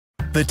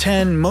The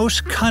 10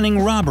 most cunning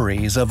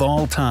robberies of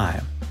all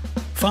time.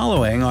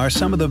 Following are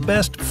some of the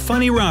best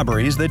funny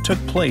robberies that took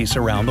place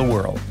around the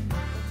world.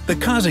 The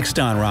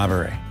Kazakhstan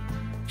robbery.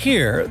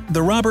 Here,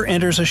 the robber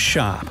enters a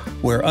shop,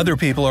 where other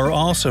people are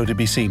also to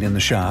be seen in the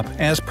shop,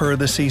 as per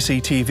the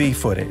CCTV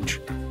footage.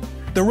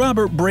 The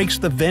robber breaks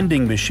the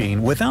vending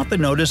machine without the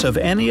notice of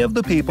any of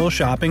the people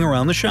shopping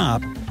around the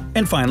shop,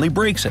 and finally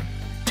breaks it,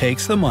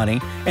 takes the money,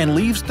 and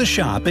leaves the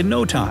shop in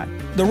no time.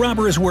 The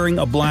robber is wearing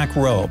a black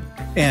robe,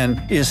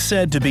 and is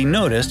said to be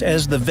noticed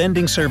as the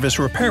vending service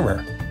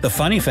repairer. The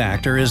funny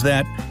factor is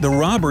that the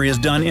robbery is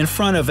done in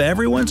front of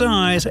everyone's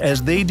eyes,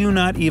 as they do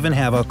not even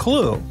have a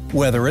clue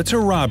whether it's a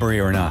robbery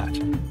or not.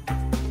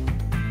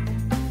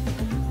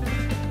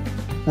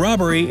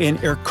 Robbery in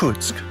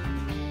Irkutsk.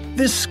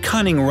 This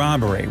cunning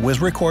robbery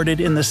was recorded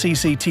in the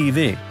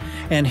CCTV,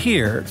 and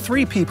here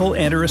 3 people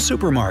enter a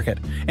supermarket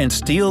and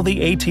steal the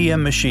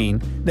ATM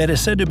machine that is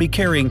said to be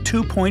carrying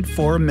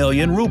 2.4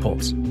 million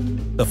rubles.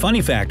 The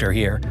funny factor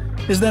here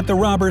is that the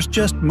robbers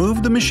just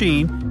move the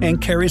machine and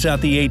carries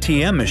out the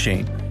ATM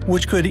machine,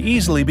 which could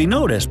easily be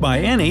noticed by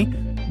any,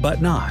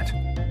 but not.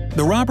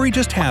 The robbery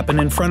just happened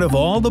in front of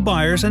all the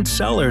buyers and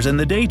sellers in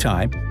the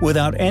daytime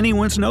without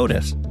anyone's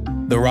notice.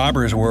 The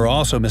robbers were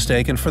also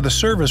mistaken for the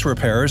service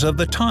repairers of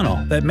the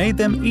tunnel that made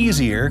them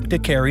easier to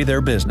carry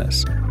their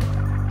business.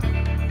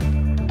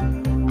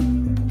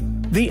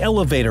 The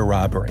elevator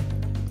robbery.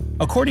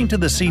 According to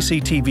the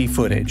CCTV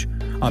footage,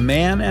 a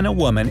man and a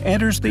woman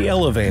enters the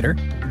elevator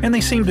and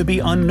they seem to be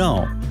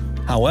unknown.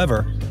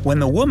 However, when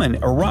the woman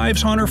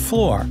arrives on her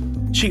floor,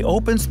 she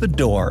opens the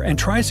door and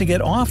tries to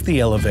get off the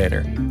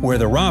elevator, where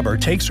the robber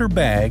takes her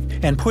bag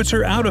and puts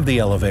her out of the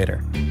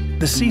elevator.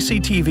 The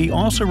CCTV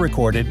also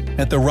recorded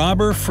that the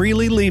robber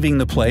freely leaving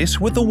the place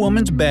with the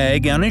woman's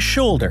bag on his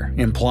shoulder,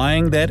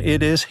 implying that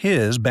it is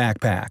his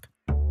backpack.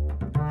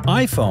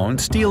 iPhone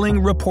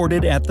stealing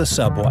reported at the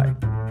subway.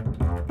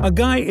 A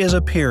guy is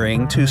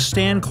appearing to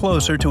stand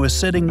closer to a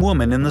sitting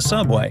woman in the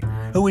subway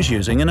who is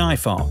using an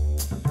iPhone.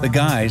 The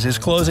guy is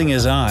closing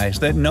his eyes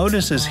that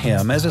notices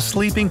him as a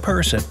sleeping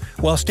person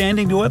while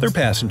standing to other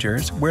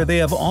passengers, where they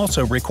have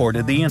also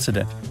recorded the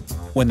incident.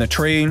 When the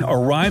train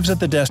arrives at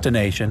the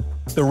destination,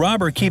 the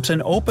robber keeps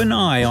an open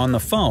eye on the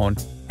phone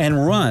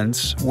and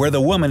runs where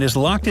the woman is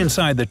locked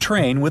inside the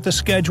train with the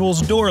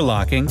schedule's door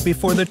locking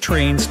before the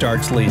train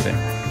starts leaving.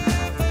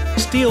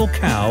 Steal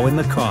cow in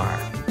the car.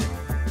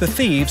 The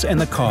thieves and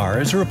the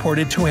car is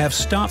reported to have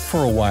stopped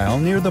for a while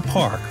near the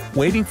park,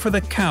 waiting for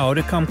the cow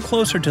to come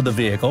closer to the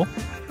vehicle,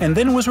 and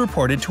then was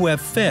reported to have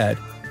fed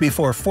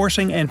before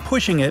forcing and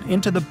pushing it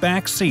into the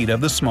back seat of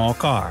the small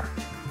car.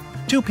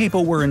 2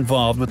 people were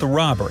involved with the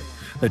robbery,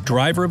 the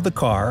driver of the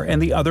car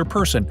and the other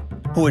person,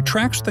 who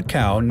attracts the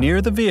cow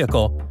near the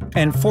vehicle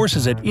and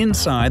forces it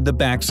inside the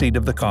back seat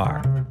of the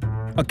car.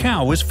 A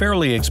cow is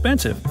fairly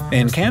expensive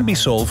and can be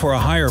sold for a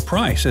higher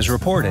price, as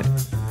reported.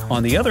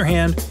 On the other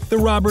hand, the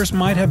robbers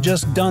might have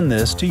just done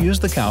this to use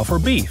the cow for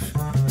beef.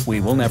 We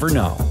will never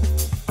know.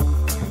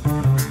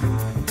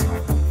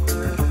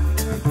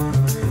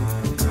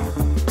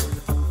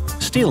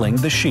 Stealing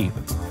the sheep.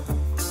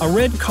 A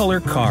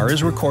red-colored car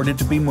is recorded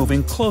to be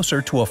moving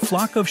closer to a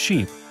flock of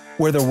sheep,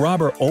 where the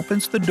robber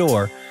opens the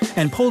door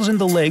and pulls in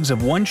the legs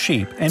of one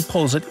sheep and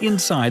pulls it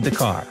inside the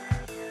car.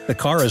 The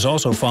car is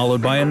also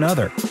followed by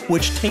another,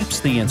 which tapes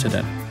the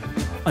incident.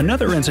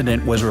 Another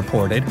incident was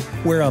reported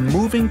where a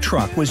moving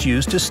truck was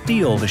used to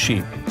steal the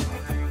sheep.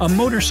 A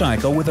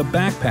motorcycle with a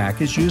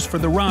backpack is used for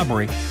the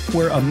robbery,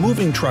 where a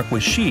moving truck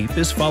with sheep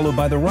is followed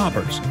by the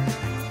robbers.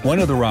 One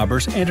of the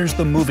robbers enters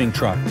the moving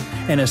truck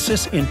and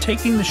assists in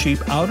taking the sheep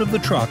out of the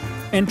truck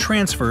and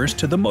transfers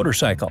to the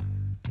motorcycle.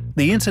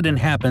 The incident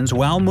happens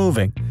while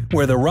moving,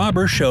 where the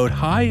robber showed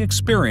high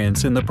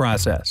experience in the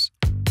process.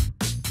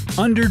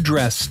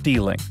 Underdress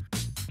stealing.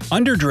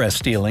 Underdress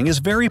stealing is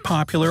very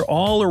popular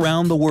all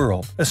around the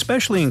world,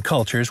 especially in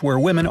cultures where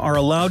women are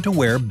allowed to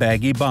wear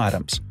baggy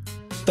bottoms.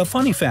 The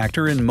funny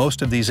factor in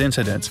most of these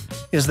incidents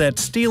is that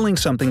stealing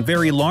something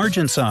very large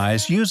in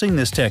size using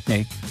this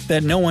technique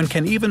that no one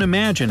can even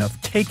imagine of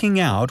taking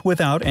out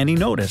without any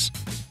notice.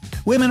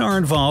 Women are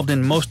involved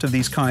in most of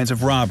these kinds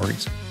of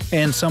robberies,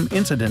 and some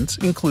incidents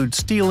include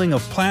stealing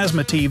of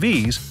plasma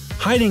TVs,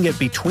 hiding it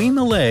between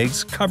the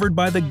legs covered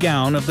by the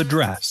gown of the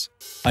dress.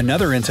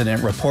 Another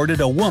incident reported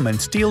a woman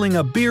stealing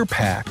a beer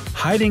pack,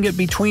 hiding it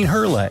between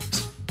her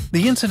legs.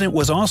 The incident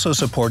was also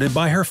supported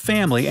by her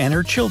family and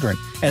her children,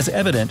 as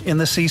evident in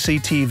the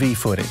CCTV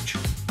footage.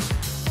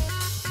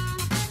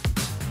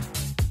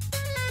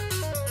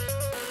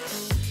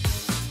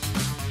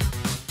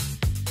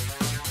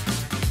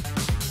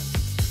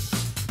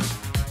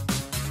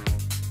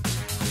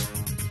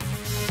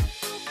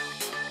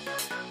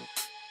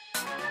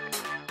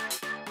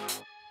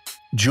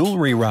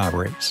 Jewelry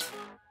robberies.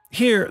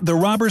 Here, the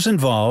robber's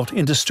involved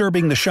in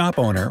disturbing the shop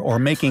owner or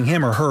making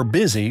him or her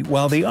busy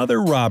while the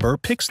other robber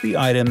picks the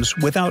items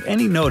without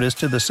any notice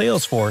to the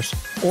sales force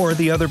or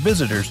the other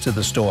visitors to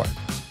the store.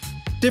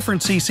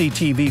 Different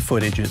CCTV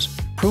footages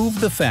prove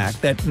the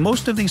fact that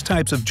most of these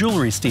types of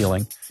jewelry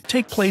stealing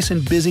take place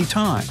in busy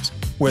times,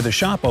 where the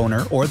shop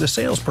owner or the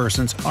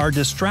salespersons are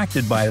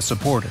distracted by a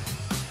supporter.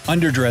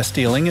 Underdress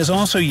stealing is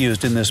also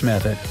used in this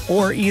method,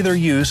 or either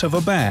use of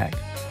a bag.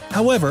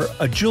 However,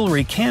 a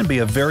jewelry can be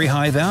of very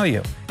high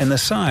value, and the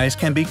size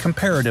can be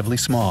comparatively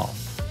small.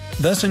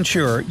 Thus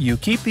ensure you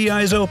keep the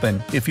eyes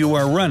open if you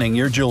are running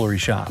your jewelry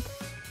shop.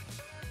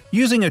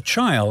 Using a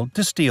child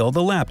to steal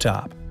the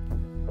laptop.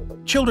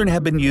 Children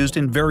have been used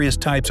in various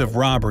types of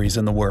robberies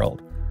in the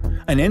world.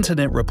 An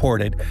incident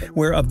reported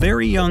where a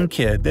very young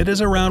kid that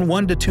is around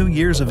 1 to 2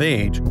 years of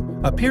age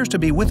appears to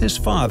be with his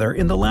father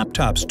in the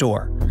laptop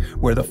store,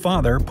 where the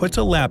father puts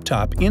a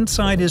laptop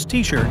inside his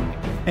t-shirt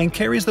and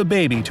carries the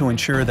baby to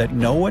ensure that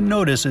no one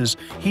notices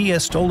he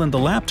has stolen the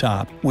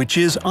laptop, which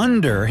is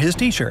under his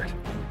t-shirt.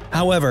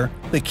 However,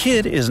 the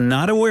kid is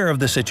not aware of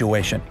the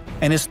situation,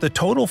 and it's the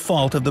total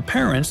fault of the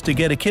parents to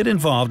get a kid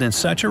involved in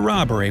such a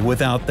robbery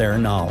without their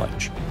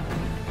knowledge.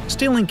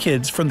 Stealing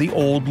kids from the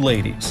old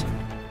ladies.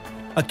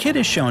 A kid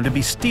is shown to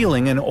be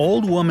stealing an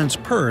old woman's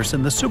purse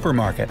in the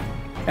supermarket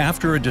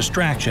after a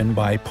distraction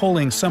by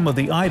pulling some of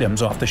the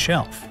items off the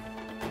shelf.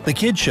 The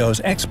kid shows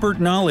expert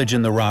knowledge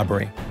in the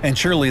robbery, and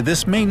surely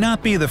this may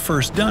not be the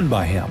first done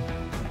by him.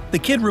 The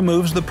kid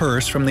removes the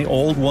purse from the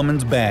old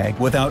woman's bag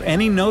without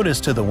any notice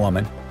to the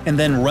woman and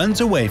then runs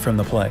away from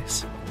the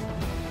place.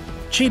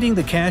 Cheating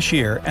the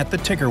cashier at the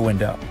ticker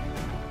window.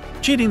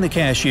 Cheating the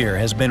cashier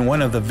has been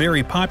one of the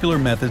very popular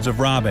methods of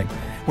robbing,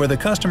 where the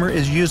customer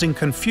is using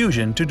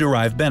confusion to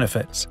derive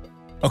benefits.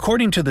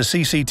 According to the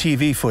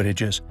CCTV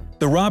footages,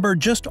 the robber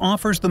just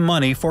offers the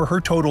money for her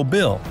total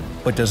bill,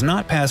 but does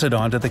not pass it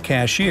on to the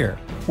cashier,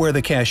 where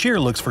the cashier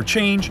looks for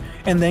change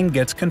and then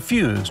gets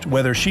confused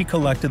whether she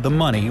collected the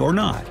money or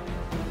not.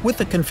 With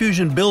the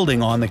confusion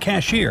building on the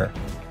cashier,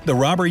 the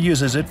robber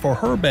uses it for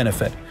her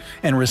benefit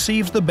and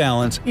receives the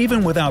balance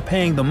even without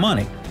paying the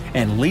money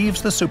and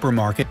leaves the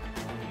supermarket.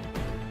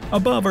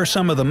 Above are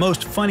some of the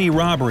most funny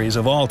robberies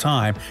of all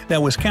time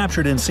that was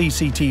captured in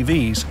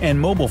CCTVs and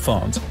mobile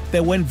phones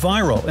that went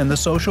viral in the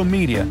social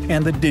media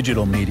and the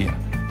digital media.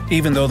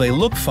 Even though they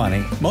look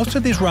funny, most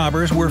of these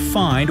robbers were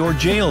fined or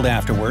jailed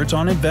afterwards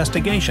on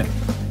investigation.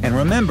 And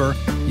remember,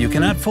 you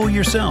cannot fool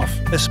yourself,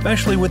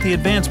 especially with the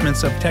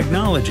advancements of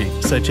technology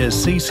such as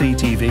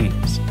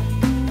CCTVs.